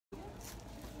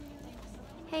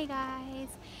Hey guys,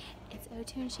 it's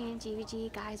O2 and Shan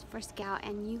GVG guys for Scout,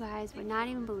 and you guys would not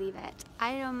even believe it.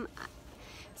 I'm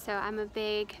a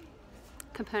big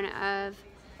component of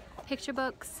picture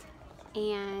books,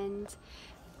 and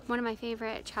one of my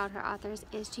favorite childhood authors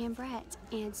is Jan Brett.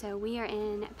 And so we are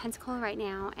in Pensacola right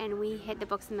now, and we hit the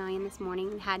Books A Million this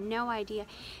morning and had no idea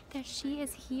that she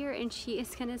is here and she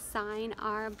is gonna sign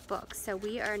our books. So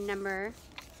we are number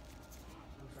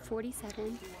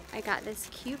 47. I got this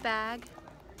cute bag.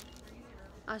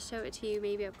 I'll show it to you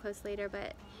maybe up close later,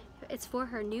 but it's for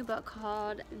her new book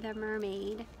called The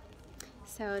Mermaid.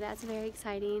 So that's very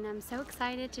exciting. I'm so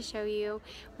excited to show you.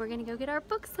 We're gonna go get our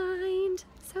book signed.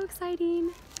 So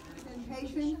exciting.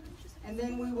 Presentation, and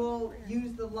then we will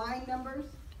use the line numbers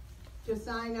to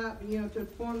sign up, to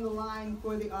form the line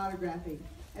for the autographing.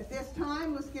 At this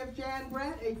time, let's give Jan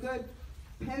Brett a good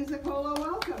Pensacola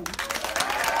welcome.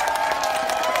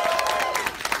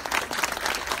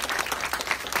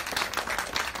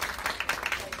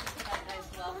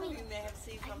 You may have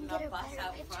seen from the bus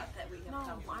out front that we have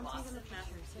come from Boston,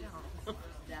 Massachusetts.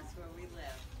 That's where we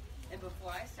live. And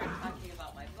before I start talking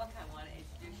about my book, I want to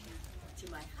introduce you to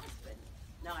my husband.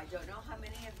 Now, I don't know how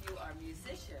many of you are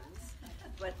musicians,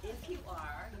 but if you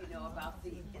are, you know about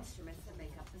the instruments that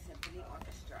make up the symphony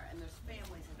orchestra. And there's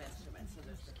families of instruments. So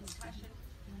there's the percussion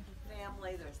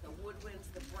family, there's the woodwinds,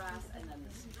 the brass, and then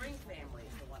the string family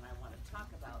is the one I want to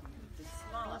talk about. The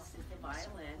smallest is the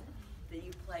violin that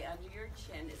you play under your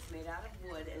chin. It's made out of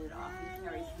wood, and it often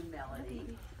carries the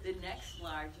melody. The next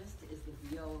largest is the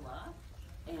viola,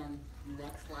 and the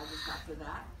next largest after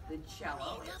that, the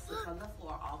cello. It sits on the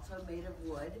floor, also made of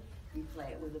wood. You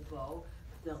play it with a bow.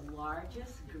 The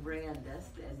largest,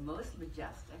 grandest, and most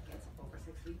majestic, it's over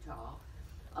 6 feet tall,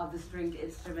 of the stringed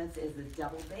instruments is the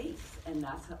double bass, and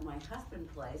that's what my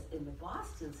husband plays in the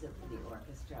Boston Symphony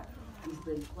Orchestra. He's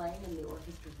been playing in the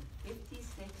orchestra for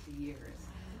 56 years.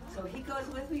 So he goes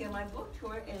with me on my book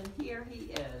tour, and here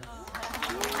he is.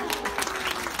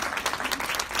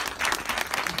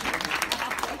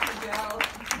 Thank you, Joe.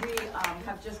 We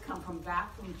have just come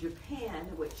back from Japan,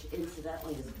 which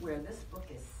incidentally is where this book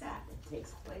is set. It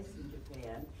takes place in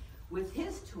Japan. With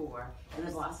his tour, and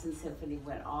the Boston Symphony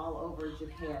went all over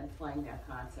Japan playing their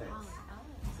concerts.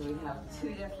 So we have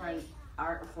two different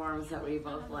art forms that we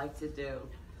both like to do.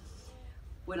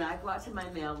 When I go out to my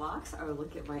mailbox or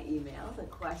look at my email, the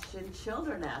question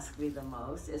children ask me the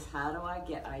most is, how do I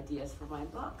get ideas for my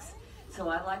books? So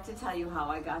I'd like to tell you how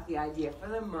I got the idea for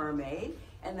The Mermaid,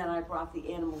 and then I brought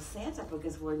the Animal Santa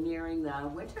because we're nearing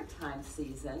the wintertime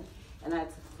season, and I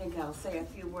think I'll say a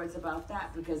few words about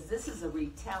that because this is a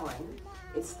retelling.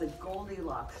 It's the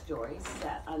Goldilocks story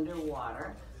set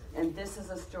underwater, and this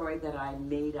is a story that I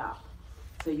made up.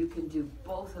 So you can do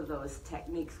both of those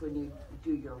techniques when you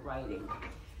do your writing.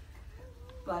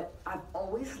 But I've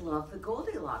always loved the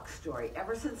Goldilocks story.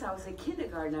 Ever since I was in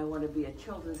kindergarten, I wanted to be a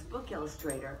children's book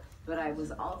illustrator, but I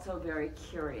was also very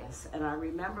curious. And I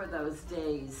remember those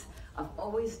days of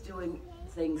always doing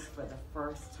things for the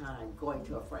first time, going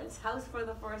to a friend's house for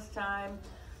the first time,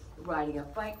 riding a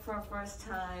bike for the first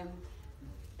time,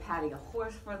 patting a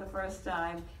horse for the first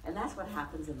time, and that's what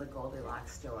happens in the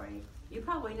Goldilocks story. You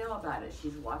probably know about it.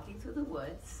 She's walking through the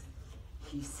woods.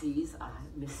 She sees a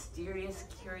mysterious,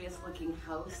 curious-looking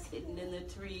house hidden in the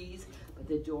trees, but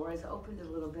the door is opened a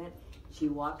little bit. She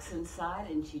walks inside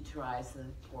and she tries the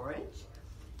porridge,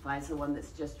 finds the one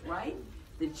that's just right,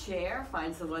 the chair,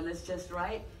 finds the one that's just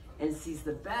right, and sees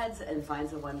the beds and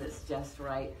finds the one that's just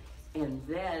right. And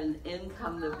then in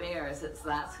come the bears.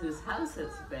 That's whose house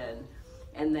it's been.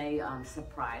 And they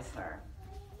surprise her.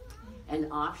 And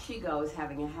off she goes,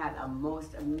 having had a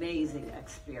most amazing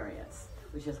experience,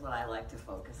 which is what I like to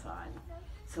focus on.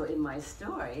 So in my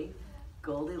story,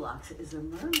 Goldilocks is a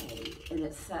mermaid, and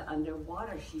it's set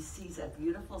underwater. She sees a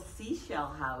beautiful seashell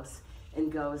house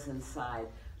and goes inside.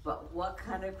 But what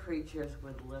kind of creatures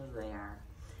would live there?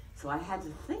 So I had to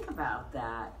think about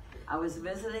that. I was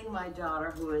visiting my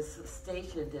daughter who is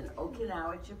stationed in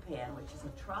Okinawa, Japan, which is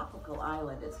a tropical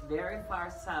island. It's very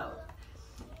far south.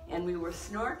 And we were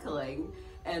snorkeling,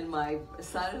 and my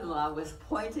son-in-law was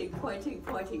pointing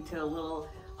to a little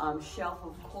shelf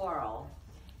of coral.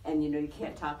 And you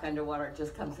can't talk underwater, it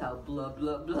just comes out blub,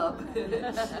 blub, blub.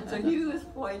 So he was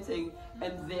pointing,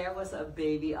 and there was a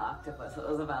baby octopus. It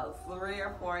was about 3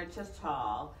 or 4 inches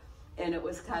tall, and it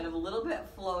was kind of a little bit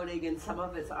floating, and some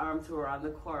of its arms were on the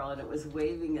coral, and it was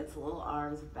waving its little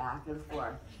arms back and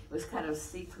forth. It was kind of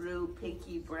see-through,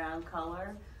 pinky brown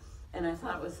color. And I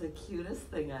thought it was the cutest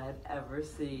thing I had ever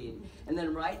seen. And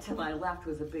then right to my left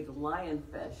was a big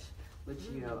lionfish, which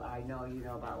I know you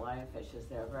know about lionfishes.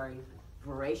 They're very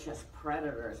voracious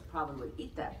predators, probably would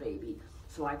eat that baby.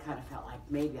 So I kind of felt like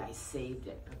maybe I saved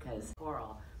it because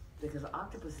coral, because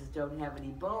octopuses don't have any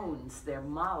bones. They're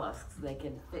mollusks. They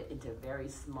can fit into very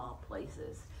small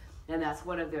places. And that's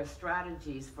one of their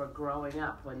strategies for growing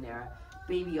up when they're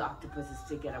baby octopuses,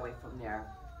 to get away from their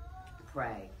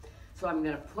prey. So I'm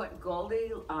going to put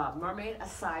Goldie Mermaid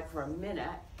aside for a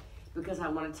minute because I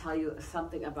want to tell you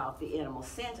something about the animal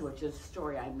Santa, which is a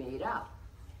story I made up.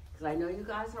 Because I know you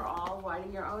guys are all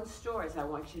writing your own stories. I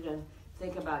want you to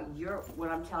think about what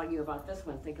I'm telling you about this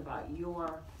one. Think about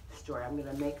your story. I'm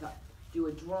going to do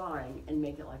a drawing and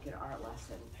make it like an art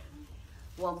lesson.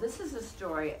 Well, this is a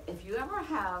story. If you ever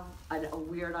have a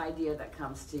weird idea that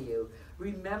comes to you,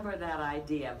 remember that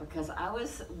idea, because I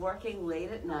was working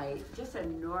late at night, just a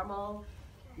normal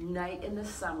night in the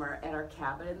summer at our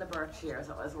cabin in the Berkshires.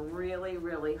 It was really,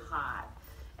 really hot.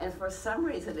 And for some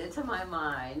reason, into my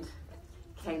mind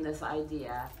came this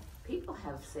idea, people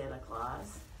have Santa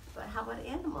Claus, but how about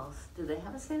animals? Do they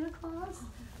have a Santa Claus?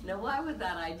 Now, why would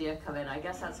that idea come in? I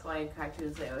guess that's why in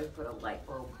cartoons they always put a light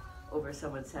bulb over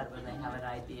someone's head when they have an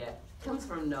idea. It comes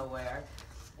from nowhere.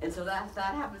 And so that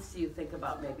happens to you, think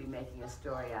about maybe making a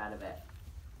story out of it.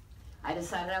 I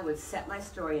decided I would set my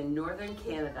story in northern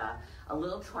Canada, a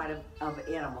little tribe of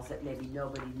animals that maybe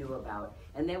nobody knew about.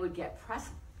 And they would get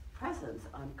presents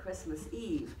on Christmas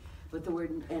Eve,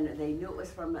 and they knew it was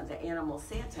from the animal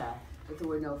Santa, but there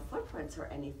were no footprints or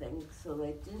anything, so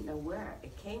they didn't know where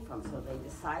it came from. So they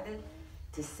decided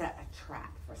to set a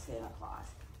trap for Santa Claus.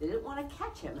 They didn't want to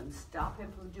catch him and stop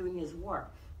him from doing his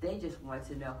work. They just wanted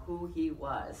to know who he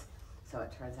was. So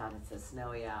it turns out it's a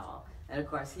snowy owl. And of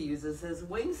course he uses his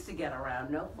wings to get around.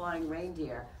 No flying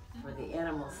reindeer for the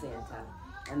animal Santa.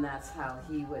 And that's how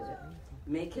he would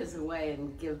make his way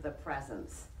and give the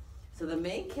presents. So the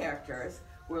main characters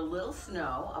were Little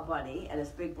Snow, a bunny, and his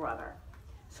big brother.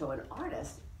 So an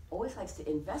artist always likes to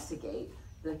investigate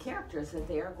the characters that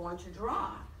they are going to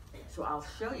draw. So I'll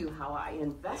show you how I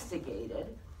investigated.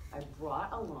 I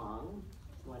brought along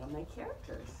one of my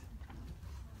characters.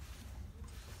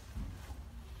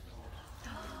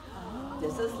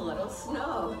 This is Little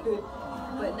Snow.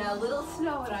 But now Little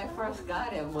Snow, when I first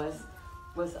got him, was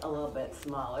a little bit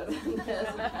smaller than this.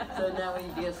 So now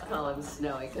we just call him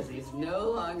Snowy because he's no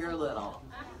longer little.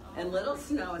 And Little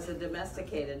Snow is a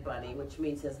domesticated bunny, which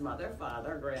means his mother,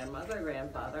 father, grandmother,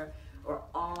 grandfather are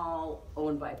all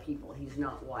owned by people. He's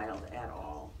not wild at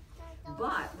all.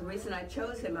 But the reason I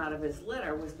chose him out of his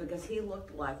litter was because he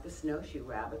looked like the snowshoe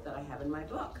rabbit that I have in my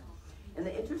book. And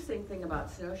the interesting thing about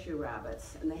snowshoe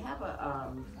rabbits, and they have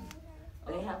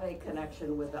a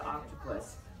connection with the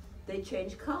octopus, they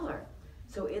change color.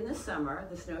 So in the summer,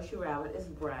 the snowshoe rabbit is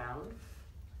brown.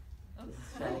 This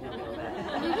is shedding a little bit.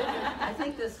 I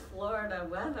think this Florida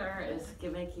weather is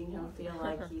making him feel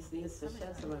like he needs to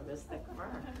shed some of his thick fur.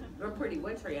 We're pretty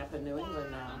wintry up in New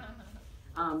England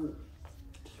now.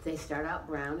 They start out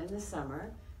brown in the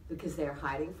summer because they're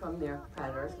hiding from their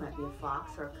predators, might be a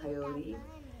fox or a coyote,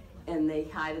 and they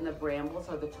hide in the brambles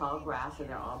or the tall grass, and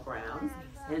they're all brown.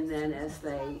 And then as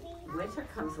winter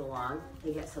comes along,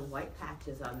 they get some white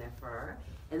patches on their fur,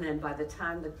 and then by the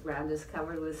time the ground is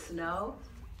covered with snow,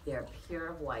 they're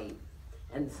pure white.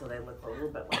 And so they look a little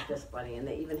bit like this bunny, and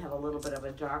they even have a little bit of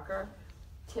a darker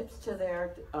tips to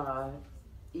their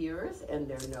ears and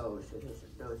their nose. His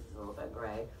nose is a little bit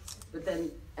gray. But then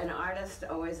an artist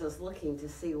always is looking to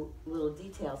see little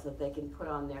details that they can put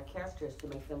on their characters to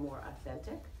make them more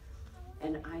authentic.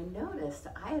 And I noticed,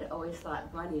 I had always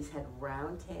thought bunnies had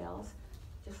round tails.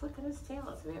 Just look at his tail,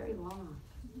 it's very long.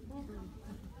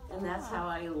 And that's how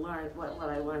I learned what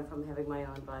I learned from having my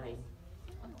own bunny.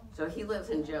 So he lives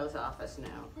in Joe's office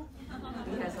now.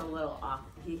 He has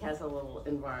a little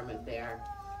environment there.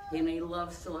 And he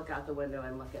loves to look out the window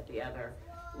and look at the other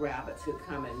rabbits who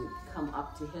come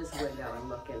up to his window and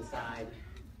look inside.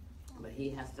 But he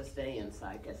has to stay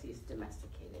inside because he's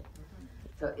domesticated.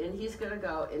 So he's going to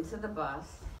go into the bus.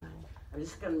 I'm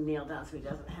just going to kneel down so he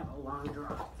doesn't have a long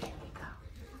drop. There we go.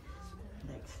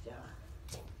 Thanks,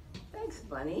 Joe. Thanks,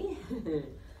 Bunny.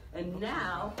 And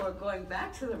now we're going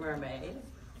back to the mermaid.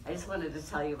 I just wanted to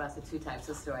tell you about the two types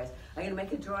of stories. I'm going to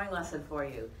make a drawing lesson for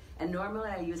you. And normally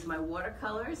I use my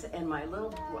watercolors and my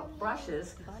little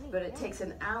brushes, but it takes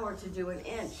an hour to do an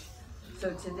inch.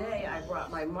 So today I brought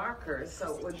my markers,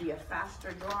 so it would be a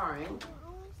faster drawing.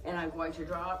 And I'm going to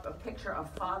draw up a picture of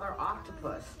Father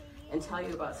Octopus and tell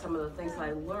you about some of the things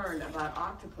I learned about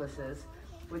octopuses,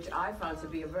 which I found to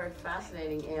be a very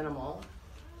fascinating animal,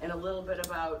 and a little bit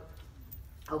about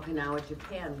Okinawa,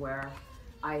 Japan, where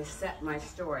I set my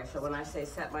story. So when I say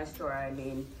set my story, I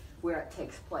mean where it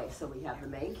takes place. So we have the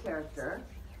main character,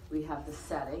 we have the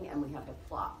setting, and we have the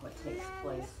plot, what takes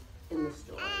place in the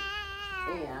story.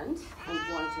 And I'm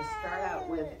going to start out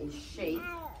with a shape,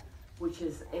 which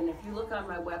is, and if you look on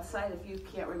my website, if you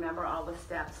can't remember all the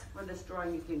steps for this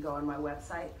drawing, you can go on my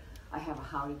website. I have a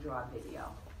how to draw video.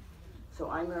 So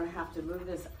I'm going to have to move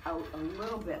this out a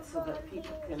little bit so that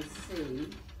people can see.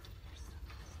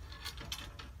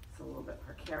 It's a little bit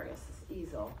precarious, this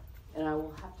easel. And I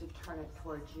will have to turn it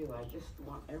towards you. I just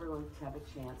want everyone to have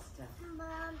a chance to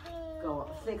go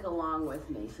think along with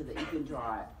me so that you can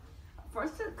draw it.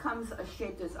 First it comes a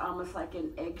shape that's almost like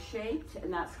an egg shaped,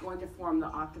 and that's going to form the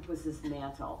octopus's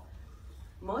mantle.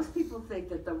 Most people think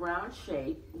that the round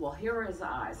shape, well, here are his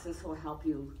eyes. This will help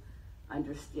you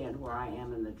understand where I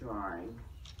am in the drawing.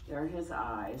 There are his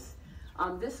eyes.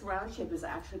 This round shape is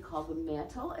actually called the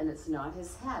mantle, and it's not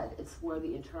his head. It's where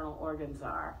the internal organs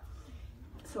are.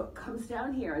 So it comes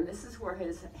down here, and this is where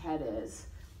his head is,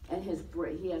 and he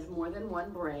has more than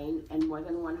one brain and more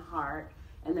than one heart,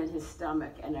 and then his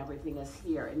stomach and everything is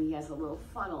here, and he has a little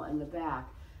funnel in the back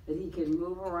that he can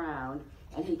move around,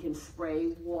 and he can spray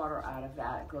water out of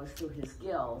that. It goes through his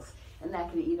gills, and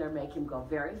that can either make him go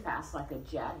very fast like a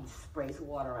jet, he sprays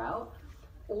water out,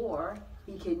 or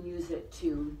he can use it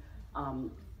to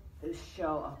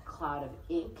show a cloud of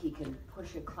ink. He can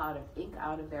push a cloud of ink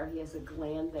out of there. He has a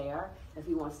gland there. If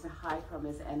he wants to hide from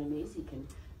his enemies, he can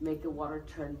make the water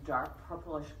turn dark,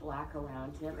 purplish black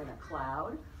around him in a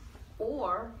cloud.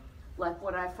 Or, like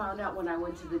what I found out when I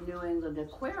went to the New England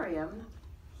Aquarium,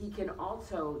 he can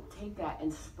also take that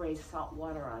and spray salt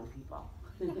water on people.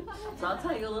 So I'll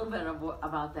tell you a little bit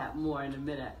about that more in a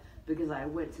minute, because I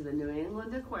went to the New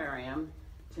England Aquarium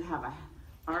to have a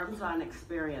arms-on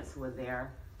experience with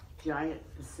their giant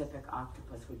Pacific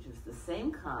octopus, which is the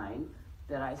same kind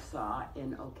that I saw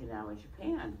in Okinawa,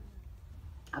 Japan,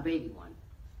 a baby one.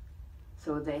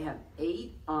 So they have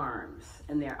 8 arms,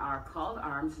 and there are called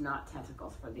arms, not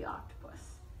tentacles, for the octopus.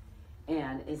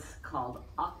 And it's called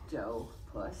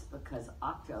octopus because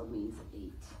octo means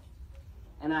 8.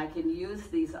 And I can use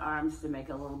these arms to make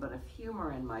a little bit of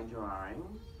humor in my drawing,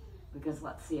 because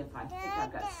let's see, if I think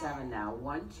I've got 7 now.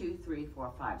 1, 2, 3,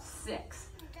 4, 5, 6.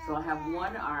 So I'll have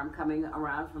one arm coming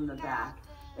around from the back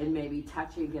and maybe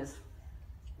touching his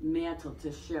mantle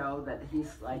to show that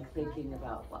he's like thinking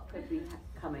about what could be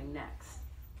coming next.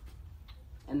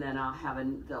 And then I'll have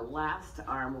the last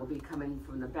arm will be coming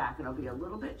from the back, and it'll be a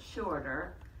little bit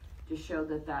shorter to show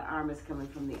that that arm is coming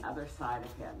from the other side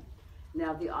of him.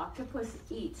 Now the octopus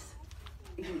eats,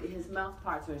 his mouth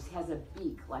parts has a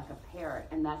beak like a parrot,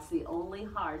 and that's the only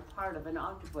hard part of an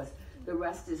octopus. The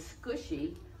rest is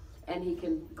squishy, and he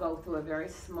can go through a very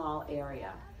small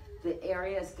area. The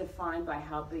area is defined by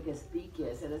how big his beak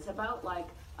is, and it's about like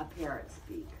a parrot's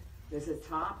beak. There's a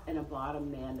top and a bottom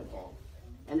mandible,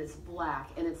 and it's black,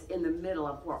 and it's in the middle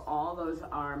of where all those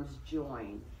arms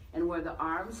join. And where the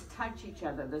arms touch each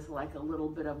other, there's like a little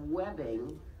bit of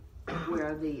webbing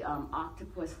where the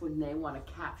octopus, when they want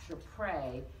to capture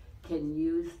prey, can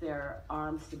use their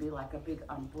arms to be like a big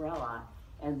umbrella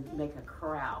and make a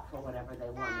corral for whatever they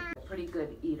want. They're pretty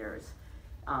good eaters.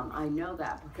 I know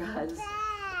that because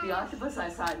the octopus I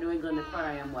saw at New England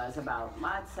Aquarium was about,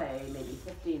 I'd say, maybe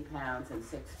 15 pounds and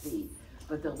 6 feet.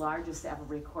 But the largest ever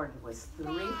recorded was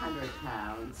 300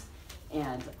 pounds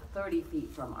and 30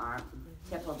 feet from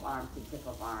tip of arm to tip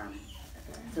of arm.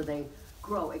 So they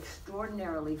grow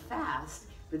extraordinarily fast,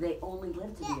 but they only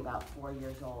live to be about 4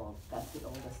 years old. That's the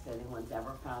oldest anyone's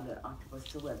ever found an octopus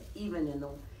to live, even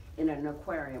in an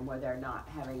aquarium where they're not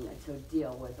having to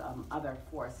deal with other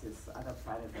forces, other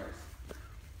predators.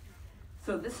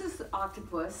 So this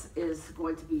octopus is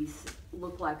going to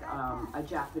look like a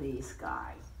Japanese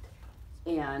guy.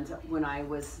 And when I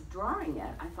was drawing it,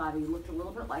 I thought he looked a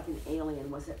little bit like an alien.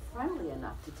 Was it friendly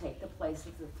enough to take the place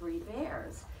of the 3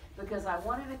 bears? Because I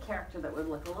wanted a character that would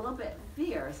look a little bit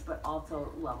fierce, but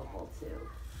also lovable too.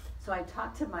 So I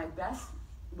talked to my best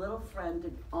little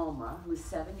friend, Oma, who's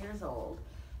 7 years old,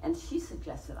 and she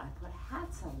suggested I put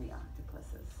hats on the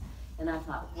octopuses. And I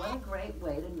thought, what a great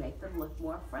way to make them look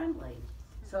more friendly.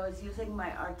 So I was using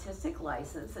my artistic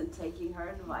license and taking her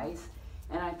advice,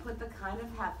 and I put the kind of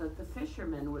hat that the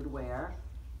fishermen would wear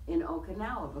in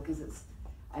Okinawa, because it's,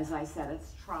 as I said,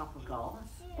 it's tropical,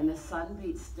 and the sun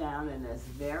beats down and it's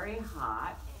very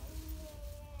hot.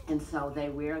 And so they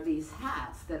wear these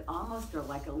hats that almost are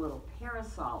like a little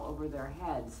parasol over their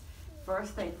heads.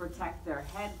 First, they protect their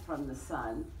head from the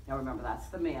sun. Now remember, that's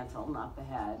the mantle, not the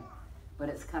head. But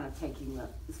it's kind of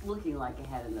it's looking like a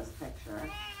head in this picture.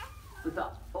 But the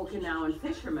Okinawan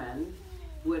fishermen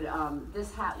would,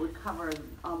 this hat would cover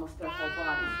almost their whole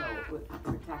body, so it would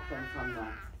protect them from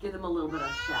give them a little bit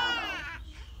of shadow.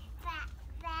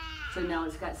 So now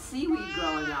it's got seaweed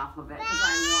growing off of it because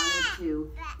I wanted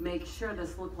to make sure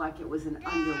this looked like it was an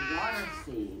underwater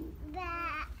scene.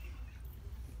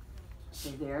 So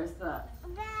there's the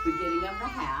beginning of the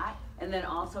hat. And then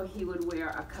also he would wear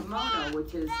a kimono,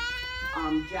 which is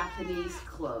Japanese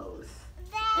clothes.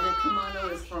 And a kimono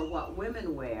is for what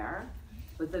women wear,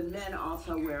 but the men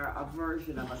also wear a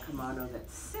version of a kimono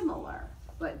that's similar,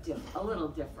 but a little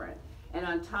different. And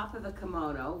on top of the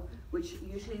kimono, which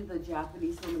usually the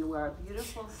Japanese women wear, a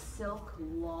beautiful silk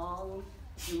long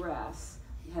dress.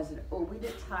 It has an obi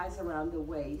that ties around the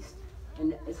waist,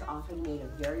 and it's often made of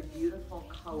very beautiful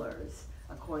colors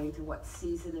according to what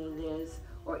season it is,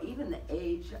 or even the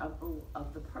age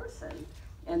of the person.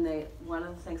 And one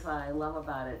of the things that I love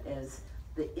about it is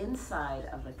the inside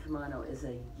of the kimono is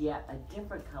yet a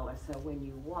different color. So when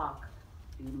you walk,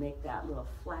 you make that little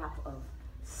flap of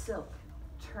silk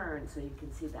turn so you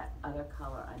can see that other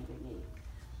color underneath.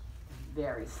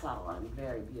 Very subtle and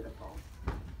very beautiful.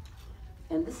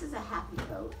 And this is a happy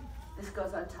coat. This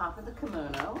goes on top of the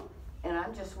kimono, and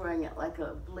I'm just wearing it like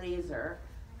a blazer,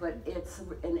 but it's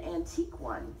an antique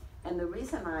one. And the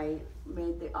reason I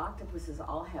made the octopuses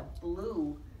all have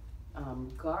blue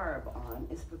garb on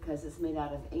is because it's made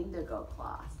out of indigo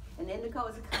cloth. And indigo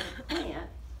is a kind of plant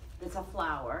that's a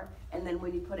flower, and then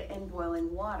when you put it in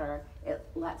boiling water, it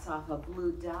lets off a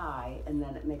blue dye, and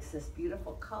then it makes this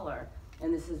beautiful color.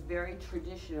 And this is very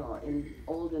traditional in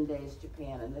olden days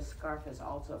Japan, and this scarf is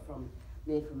also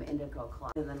made from indigo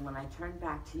cloth. And then when I turn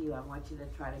back to you, I want you to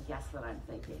try to guess what I'm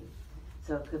thinking.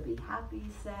 So it could be happy,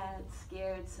 sad,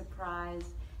 scared, surprised,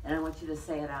 and I want you to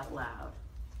say it out loud.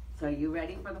 So are you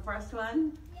ready for the first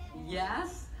one?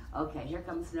 Yes? Okay, here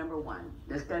comes number one.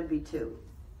 There's going to be two.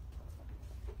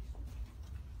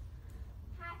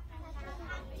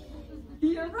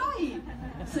 You're right.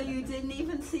 So you didn't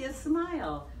even see a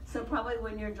smile. So probably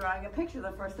when you're drawing a picture,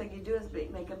 the first thing you do is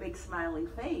make a big smiley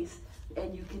face,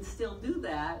 and you can still do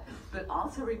that, but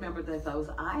also remember that those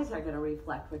eyes are going to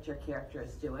reflect what your character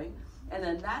is doing, and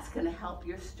then that's going to help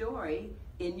your story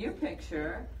in your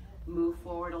picture move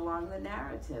forward along the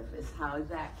narrative, is how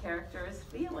that character is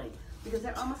feeling, because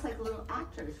they're almost like little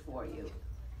actors for you.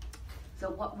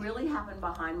 So what really happened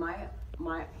behind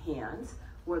my hands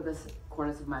were the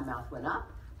corners of my mouth went up,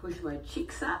 pushed my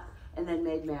cheeks up, and then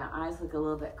made my eyes look a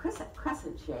little bit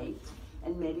crescent shaped,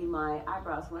 and maybe my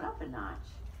eyebrows went up a notch.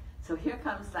 So here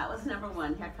comes, that was number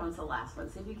one, here comes the last one.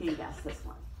 See if you can guess this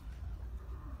one.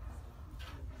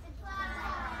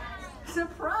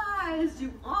 Surprise!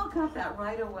 You all got that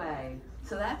right away.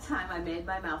 So that time I made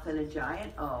my mouth in a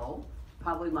giant O.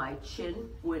 Probably my chin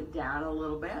went down a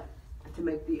little bit to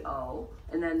make the O,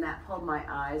 and then that pulled my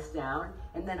eyes down.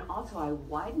 And then also I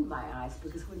widened my eyes,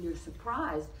 because when you're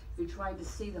surprised, you're trying to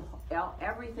see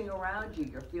everything around you.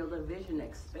 Your field of vision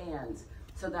expands.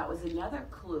 So that was another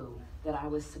clue that I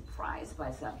was surprised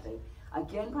by something.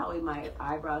 Again, probably my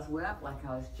eyebrows went up like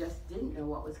I didn't know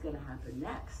what was going to happen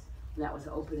next. And that was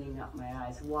opening up my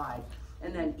eyes wide.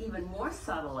 And then even more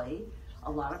subtly,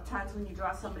 a lot of times when you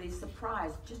draw somebody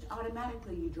surprised, just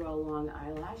automatically you draw long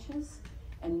eyelashes.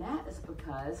 And that is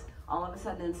because all of a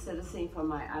sudden, instead of seeing from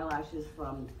my eyelashes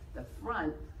from the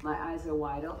front, my eyes are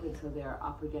wide open, so they're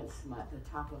up against the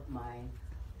top of my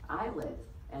eyelid.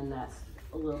 And that's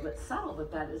a little bit subtle,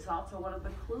 but that is also one of the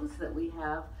clues that we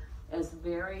have as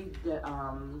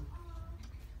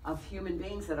of human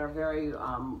beings that are very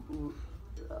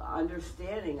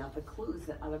understanding of the clues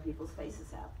that other people's faces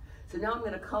have. So now I'm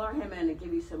going to color him in and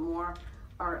give you some more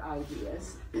art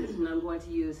ideas. And I'm going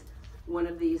to use one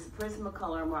of these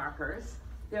Prismacolor markers.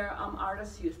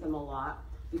 Artists use them a lot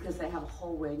because they have a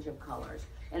whole range of colors.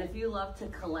 And if you love to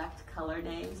collect color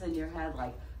names in your head,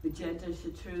 like magenta,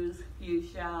 chartreuse,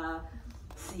 fuchsia,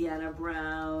 sienna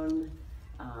brown,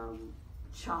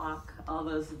 chalk, all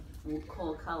those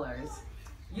cool colors,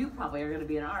 you probably are going to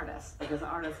be an artist, because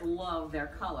artists love their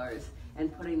colors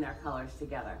and putting their colors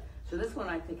together. So this one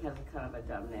I think has a kind of a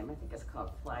dumb name. I think it's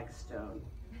called Flagstone.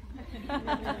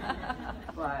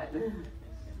 But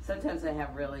sometimes they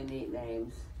have really neat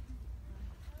names.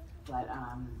 But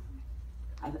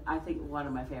I think one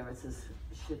of my favorites is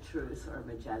chartreuse or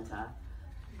magenta.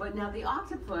 But now the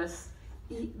octopus,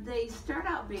 they start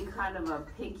out being kind of a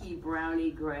pinky,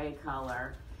 browny, gray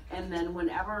color. And then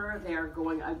whenever they're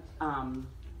going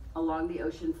along the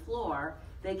ocean floor,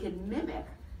 they can mimic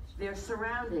their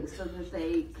surroundings so that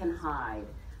they can hide.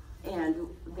 And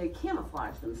they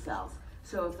camouflage themselves.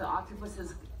 So if the octopus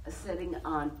is sitting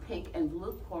on pink and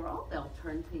blue coral, they'll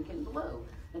turn pink and blue.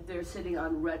 If they're sitting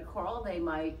on red coral, they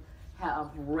might have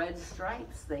red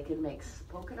stripes. They can make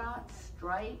polka dots,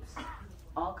 stripes,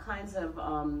 all kinds of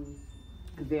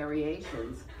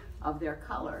variations of their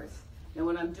colors. And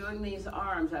when I'm doing these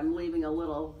arms, I'm leaving a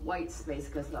little white space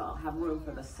because I'll have room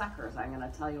for the suckers. I'm going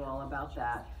to tell you all about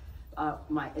that.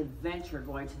 My adventure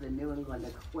going to the New England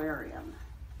Aquarium.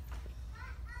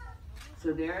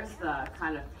 So there's the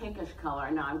kind of pinkish color.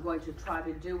 Now I'm going to try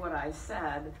to do what I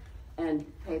said and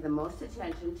pay the most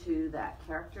attention to that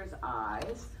character's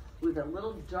eyes with a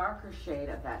little darker shade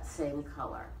of that same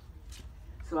color.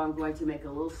 So I'm going to make a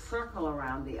little circle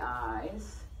around the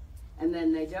eyes, and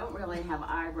then they don't really have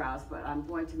eyebrows, but I'm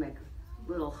going to make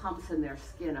little humps in their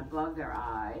skin above their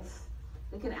eyes.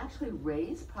 They can actually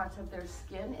raise parts of their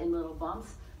skin in little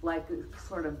bumps, like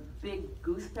sort of big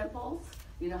goose pimples.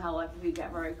 You know how like if you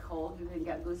get very cold, you can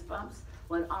get goosebumps?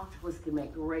 Well, an octopus can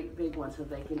make great big ones so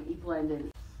they can blend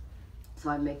in. So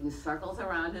I'm making circles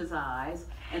around his eyes,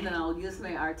 and then I'll use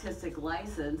my artistic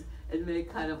license and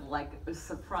make kind of like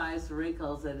surprise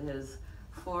wrinkles in his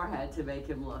forehead to make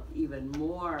him look even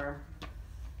more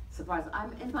surprised.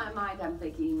 In my mind, I'm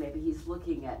thinking maybe he's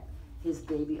looking at his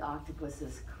baby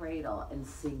octopus's cradle and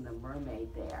seeing the mermaid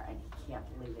there, and he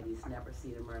can't believe it. He's never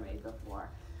seen a mermaid before.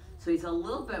 So he's a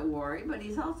little bit worried, but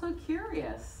he's also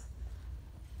curious.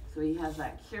 So he has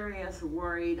that curious,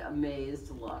 worried, amazed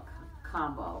look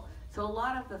combo. So a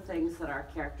lot of the things that our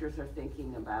characters are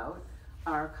thinking about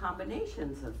are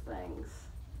combinations of things.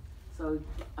 So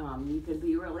you can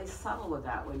be really subtle with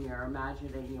that when you're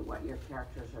imagining what your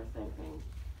characters are thinking.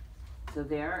 So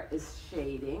there is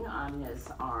shading on his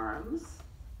arms.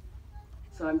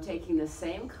 So I'm taking the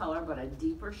same color but a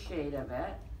deeper shade of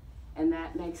it, and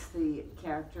that makes the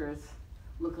characters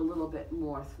look a little bit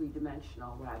more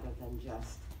three-dimensional rather than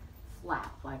just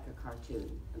flat like a cartoon.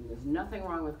 And there's nothing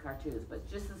wrong with cartoons, but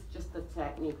this is just the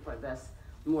technique for this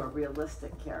more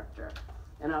realistic character.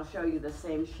 And I'll show you the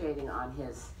same shading on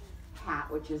his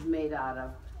hat, which is made out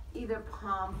of either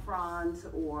palm fronds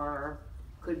or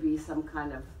could be some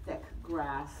kind of thick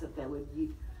grass that they would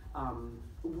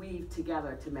weave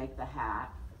together to make the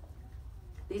hat.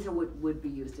 These are what would be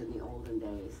used in the olden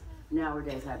days.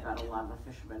 Nowadays, I bet a lot of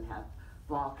the fishermen have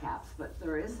ball caps, but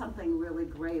there is something really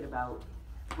great about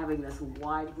having this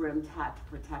wide-brimmed hat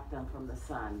to protect them from the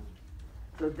sun.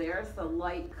 So there's the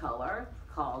light color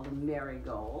called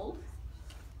marigold,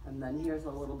 and then here's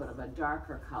a little bit of a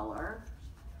darker color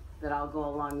that I'll go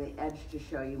along the edge to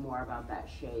show you more about that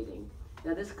shading.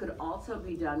 Now this could also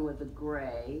be done with the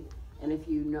gray, and if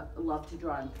you love to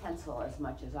draw in pencil as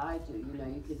much as I do, you know,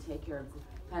 you could take your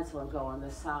pencil and go on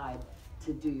the side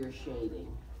to do your shading.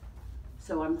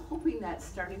 So I'm hoping that's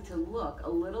starting to look a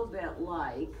little bit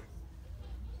like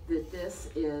that this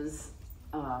is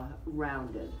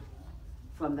rounded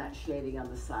from that shading on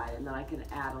the side, and then I can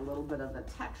add a little bit of the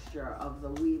texture of the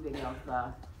weaving of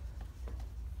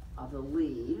the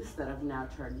leaves that have now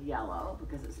turned yellow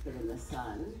because it's been in the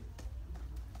sun.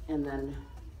 And then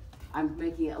I'm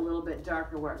making it a little bit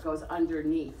darker where it goes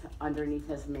underneath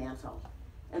his mantle.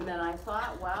 And then I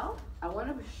thought, well, I want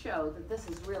to show that this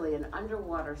is really an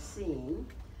underwater scene,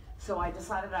 so I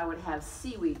decided I would have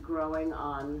seaweed growing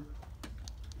on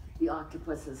the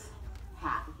octopus's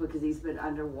hat because he's been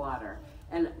underwater.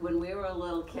 And when we were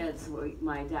little kids,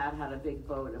 my dad had a big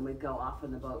boat, and we'd go off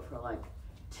in the boat for like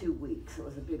 2 weeks. It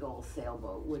was a big old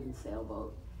sailboat, wooden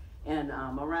sailboat. And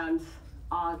around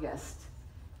August,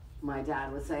 my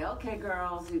dad would say, okay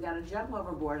girls, you gotta jump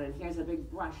overboard, and here's a big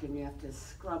brush, and you have to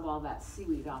scrub all that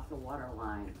seaweed off the water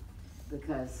line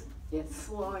because it's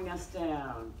slowing us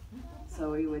down.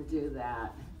 So we would do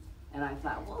that. And I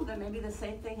thought, well, then maybe the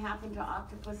same thing happened to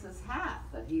Octopus's hat,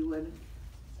 that he would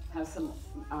have some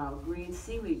green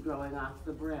seaweed growing off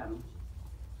the brim.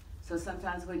 So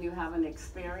sometimes when you have an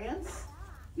experience,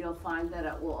 you'll find that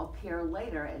it will appear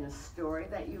later in a story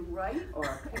that you write or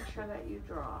a picture that you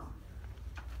draw.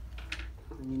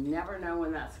 And you never know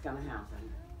when that's going to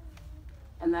happen.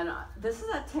 And then this is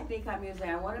a technique I'm using.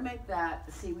 I want to make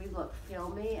that seaweed look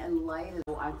filmy and light. And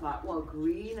I thought, well,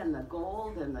 green and the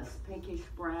gold and this pinkish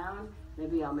brown,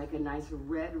 maybe I'll make a nice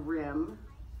red rim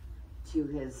to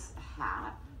his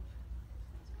hat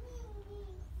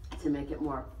to make it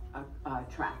more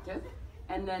attractive.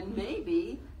 And then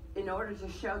maybe, in order to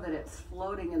show that it's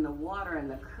floating in the water and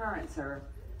the currents are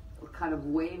kind of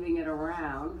waving it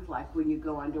around, like when you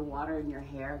go underwater and your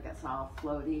hair gets all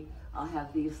floaty, I'll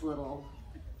have these little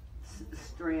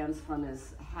strands from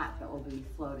his hat that will be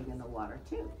floating in the water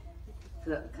too.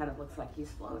 So it kind of looks like he's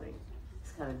floating.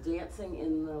 He's kind of dancing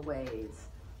in the waves.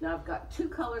 Now I've got 2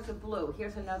 colors of blue.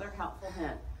 Here's another helpful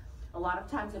hint. A lot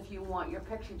of times if you want your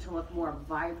picture to look more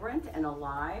vibrant and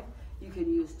alive, you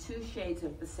can use 2 shades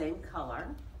of the same color.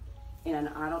 And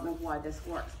I don't know why this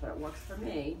works, but it works for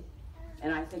me.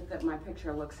 And I think that my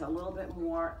picture looks a little bit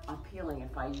more appealing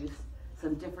if I use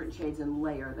some different shades and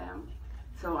layer them.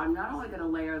 So I'm not only going to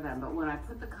layer them, but when I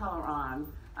put the color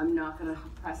on, I'm not going to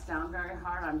press down very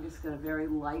hard. I'm just going to very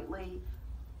lightly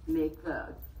make the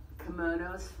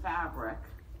kimono's fabric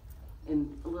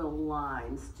in little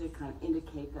lines to kind of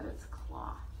indicate that it's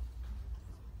cloth.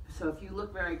 So if you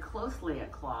look very closely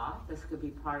at cloth, this could be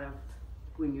part of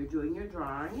when you're doing your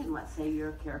drawing, and let's say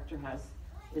your character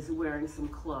is wearing some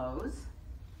clothes.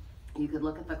 You could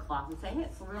look at the cloth and say, hey,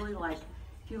 it's really like,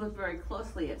 if you look very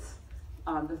closely, it's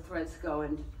the threads go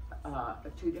in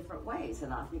two different ways,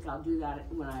 and I think I'll do that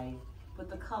when I put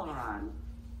the color on,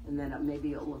 and then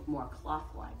maybe it'll look more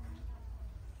cloth-like.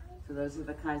 So those are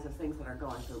the kinds of things that are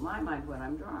going through my mind when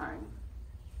I'm drawing.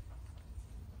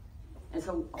 And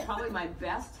so probably my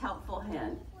best helpful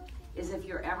hint is if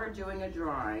you're ever doing a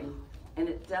drawing and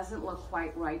it doesn't look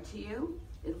quite right to you,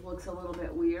 it looks a little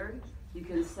bit weird, you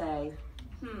can say,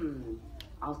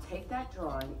 I'll take that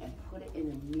drawing and put it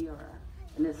in a mirror.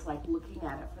 And it's like looking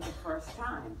at it for the first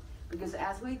time. Because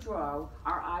as we draw,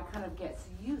 our eye kind of gets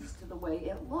used to the way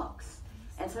it looks.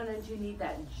 And sometimes you need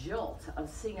that jolt of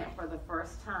seeing it for the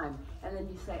first time. And then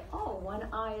you say, oh, one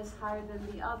eye is higher than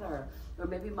the other. Or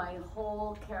maybe my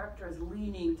whole character is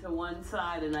leaning to one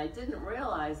side and I didn't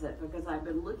realize it because I've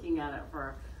been looking at it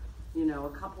for, a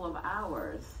couple of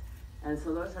hours. And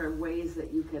so those are ways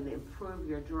that you can improve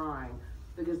your drawing.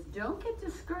 Because don't get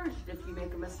discouraged if you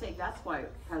make a mistake. That's why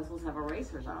pencils have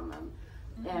erasers on them.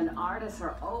 And artists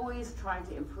are always trying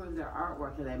to improve their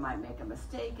artwork, and they might make a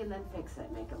mistake and then fix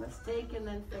it, make a mistake and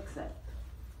then fix it.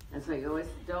 And so you always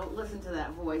don't listen to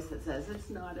that voice that says it's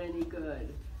not any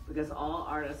good, because all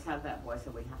artists have that voice,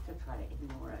 and we have to try to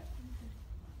ignore it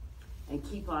and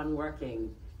keep on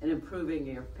working and improving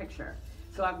your picture.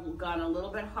 So I've gone a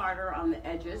little bit harder on the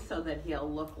edges so that he'll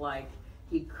look like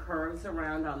he curves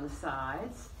around on the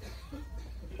sides.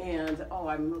 And,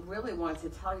 I really wanted to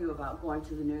tell you about going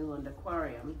to the New England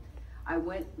Aquarium. I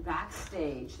went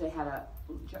backstage. They had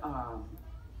a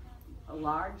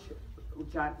large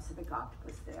giant Pacific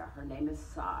octopus there. Her name is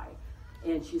Sai,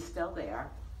 and she's still there.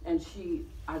 And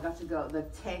I got to go, the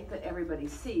tank that everybody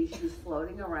sees, she was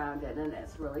floating around in, and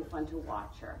it's really fun to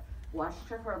watch her. Watched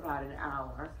her for about an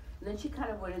hour, and then she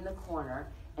kind of went in the corner,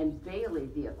 and Bailey,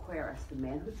 the aquarist, the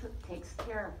man who takes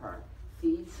care of her,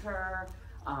 feeds her,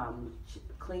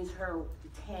 cleans her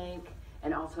tank,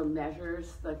 and also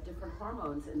measures the different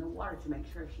hormones in the water to make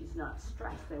sure she's not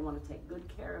stressed. They want to take good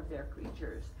care of their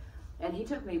creatures. And he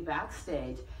took me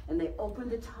backstage, and they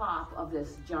opened the top of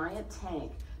this giant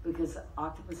tank because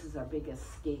octopuses are big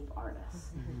escape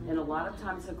artists. And a lot of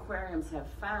times aquariums have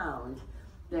found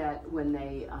that when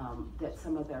they, that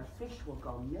some of their fish will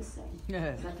go missing.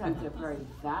 Sometimes they're very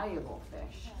valuable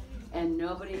fish, and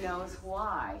nobody knows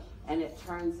why. And it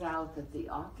turns out that the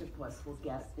octopus will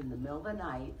get in the middle of the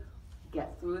night,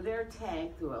 get through their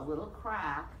tank, through a little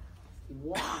crack,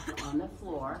 walk on the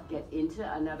floor, get into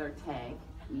another tank,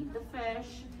 eat the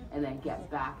fish, and then get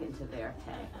back into their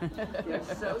tank. They're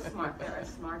so smart. They're as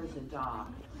smart as a dog.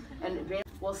 And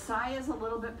well, Sai is a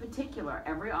little bit particular.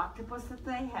 Every octopus that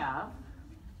they have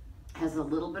has a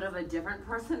little bit of a different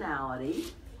personality,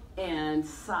 and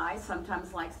Sai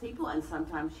sometimes likes people and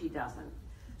sometimes she doesn't.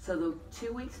 So the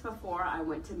 2 weeks before I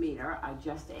went to meet her, I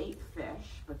just ate fish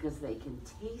because they can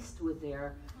taste with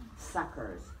their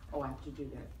suckers. Oh, I have to do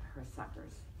her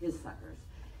suckers, his suckers.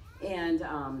 And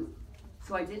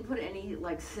so I didn't put any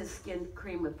like skin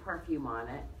cream with perfume on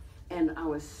it. And I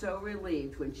was so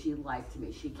relieved when she liked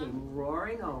me. She came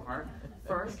roaring over.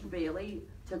 First, Bailey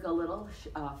took a little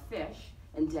fish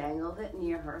and dangled it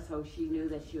near her so she knew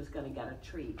that she was going to get a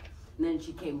treat. And then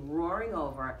she came roaring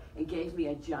over and gave me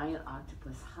a giant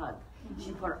octopus hug.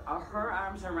 She put her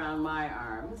arms around my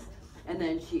arms, and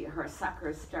then her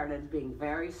suckers started being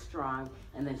very strong,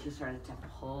 and then she started to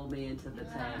pull me into the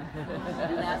tank.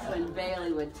 And that's when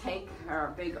Bailey would take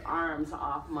her big arms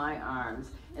off my arms,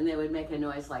 and they would make a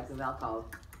noise like the Velcro.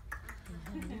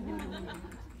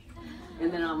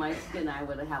 And then on my skin I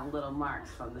would have little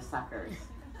marks from the suckers.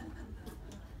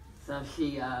 So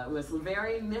she was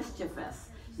very mischievous.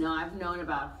 Now, I've known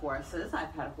about horses.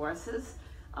 I've had horses,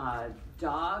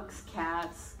 dogs,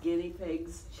 cats, guinea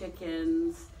pigs,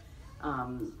 chickens.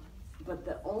 But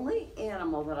the only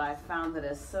animal that I've found that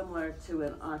is similar to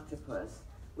an octopus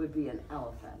would be an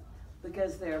elephant,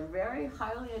 because they're very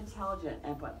highly intelligent,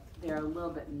 but they're a little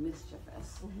bit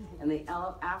mischievous. And the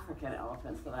African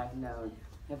elephants that I've known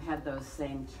have had those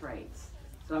same traits.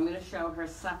 So I'm going to show her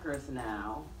suckers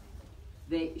now.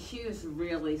 She was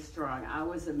really strong. I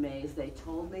was amazed. They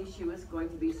told me she was going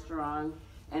to be strong,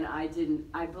 and I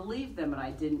believed them, but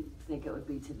I didn't think it would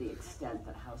be to the extent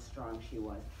that how strong she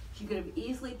was. She could have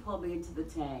easily pulled me into the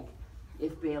tank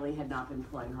if Bailey had not been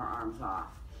pulling her arms off.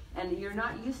 And you're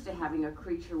not used to having a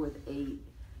creature with 8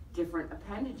 different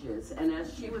appendages. And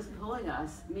as she was pulling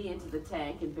me into the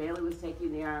tank, and Bailey was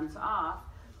taking the arms off,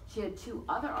 she had 2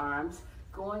 other arms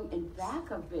going in back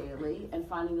of Bailey and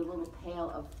finding a little pail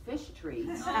of fish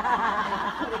treats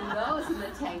and putting those in the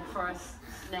tank for a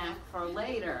snack for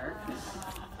later.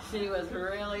 She was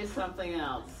really something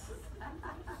else.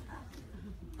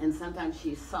 And sometimes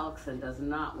she sulks and does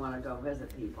not want to go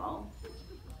visit people.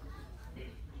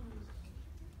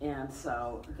 And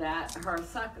so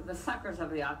the suckers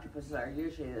of the octopus are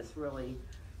usually this really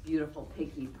beautiful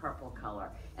pinky purple color.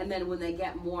 And then when they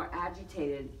get more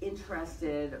agitated,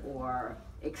 interested, or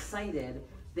excited,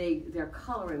 their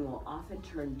coloring will often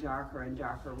turn darker and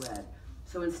darker red.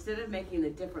 So instead of making the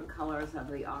different colors of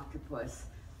the octopus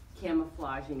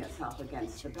camouflaging itself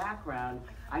against the background,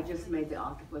 I just made the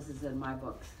octopuses in my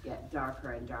books get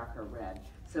darker and darker red.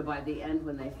 So by the end,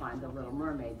 when they find the Little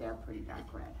Mermaid, they're pretty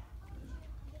dark red.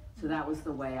 So that was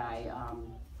the way I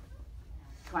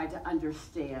tried to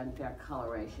understand their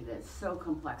coloration. It's so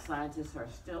complex. Scientists are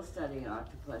still studying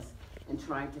octopus and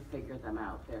trying to figure them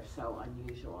out. They're so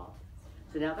unusual.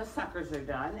 So now the suckers are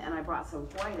done, and I brought some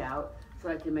white out so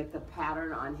I can make the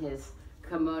pattern on his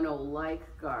kimono-like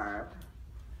garb.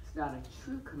 It's not a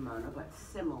true kimono, but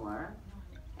similar.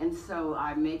 And so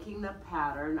I'm making the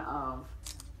pattern of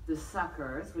the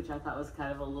suckers, which I thought was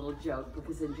kind of a little joke,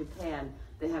 because in Japan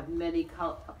they have many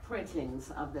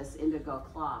printings of this indigo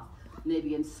cloth.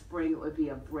 Maybe in spring it would be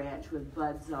a branch with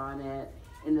buds on it.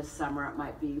 In the summer it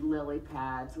might be lily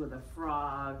pads with a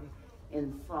frog.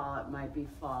 In fall it might be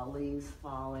fall leaves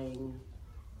falling.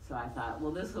 So I thought,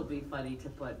 well, this will be funny to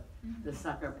put the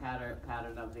sucker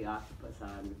pattern of the octopus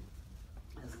on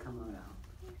as kimono.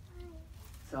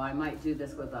 So I might do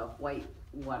this with a white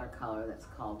watercolor that's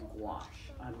called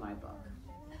gouache on my book.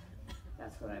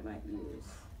 That's what I might use.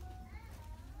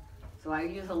 So I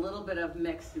use a little bit of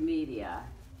mixed media,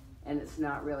 and it's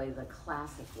not really the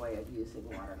classic way of using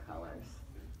watercolors.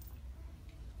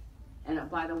 And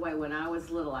by the way, when I was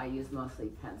little, I used mostly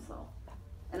pencil.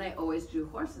 And I always drew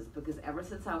horses, because ever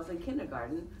since I was in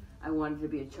kindergarten, I wanted to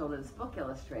be a children's book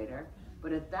illustrator.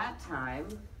 But at that time,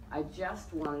 I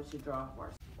just wanted to draw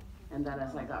horses. And then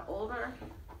as I got older,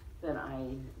 then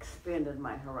I expanded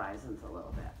my horizons a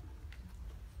little bit.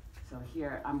 So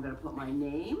here, I'm gonna put my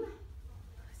name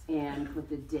and put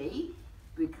the date,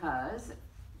 because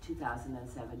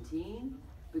 2017,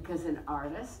 because an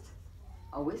artist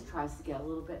always tries to get a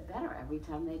little bit better every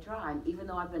time they draw. And even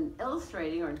though I've been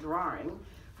illustrating or drawing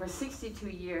for 62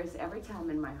 years, every time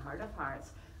in my heart of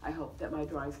hearts, I hope that my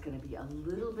drawing's gonna be a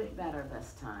little bit better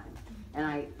this time.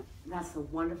 And that's the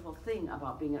wonderful thing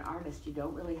about being an artist. You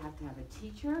don't really have to have a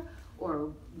teacher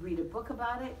or read a book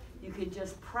about it. You can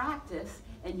just practice,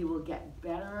 and you will get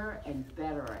better and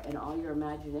better. And all your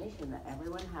imagination that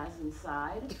everyone has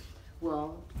inside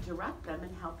will direct them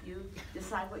and help you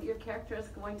decide what your character is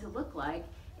going to look like,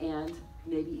 and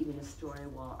maybe even a story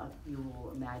you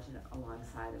will imagine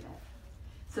alongside of it.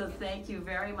 So thank you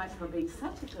very much for being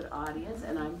such a good audience,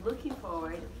 and I'm looking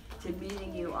forward to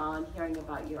meeting you all and hearing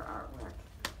about your artwork.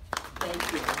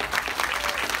 Thank you.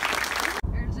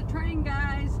 There's a train,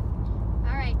 guys.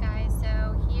 All right, guys,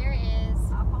 so here is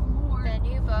the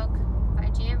new book by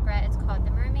Jan Brett. It's called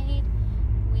The Mermaid.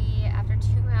 After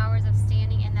 2 hours of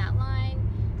standing in that line,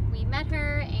 we met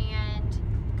her and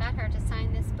got her to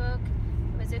sign this book.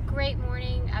 It was a great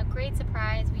morning, a great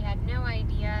surprise. We had no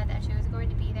idea that she was going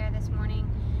to be there this morning.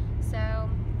 So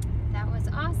that was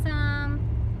awesome.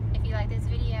 If you like this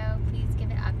video, please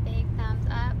give it a big thumbs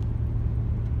up.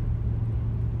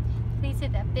 Please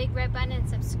hit that big red button and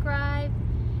subscribe.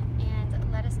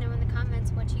 And let us know in the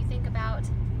comments what you think about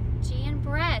Jan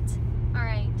Brett. All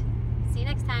right, see you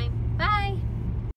next time. Bye.